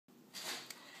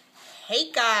Hey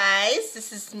guys,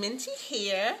 this is Minty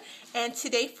here, and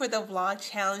today for the vlog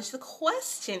challenge, the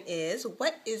question is,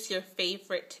 what is your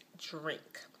favorite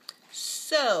drink?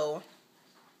 So,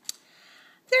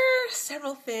 there are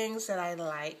several things that I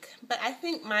like, but I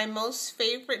think my most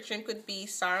favorite drink would be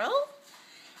Sorrel,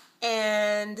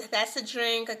 and that's a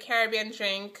drink, a Caribbean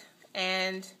drink,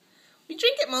 and we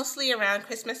drink it mostly around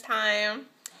Christmas time,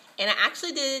 and I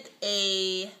actually did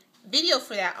a video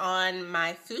for that on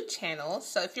my food channel.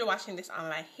 So if you're watching this on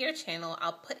my hair channel,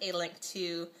 I'll put a link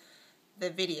to the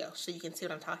video so you can see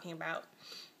what I'm talking about.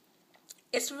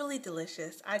 It's really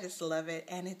delicious. I just love it,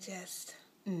 and it just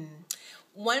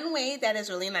one way that is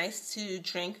really nice to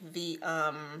drink the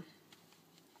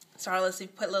Sorrel is you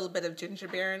put a little bit of ginger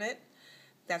beer in it.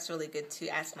 That's really good too.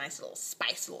 Adds a nice little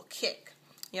spice, little kick.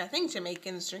 Yeah, I think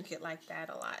Jamaicans drink it like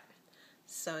that a lot.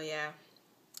 So yeah.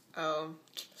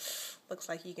 Looks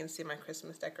like you can see my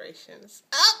Christmas decorations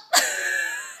up.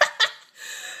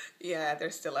 Yeah, they're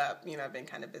still up. You know, I've been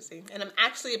kind of busy. And I'm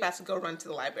actually about to go run to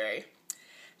the library.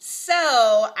 So,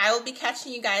 I will be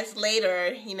catching you guys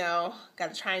later. You know,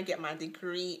 got to try and get my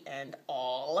degree and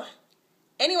all.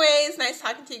 Anyways, nice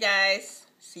talking to you guys.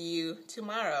 See you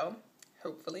tomorrow,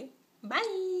 hopefully.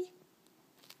 Bye.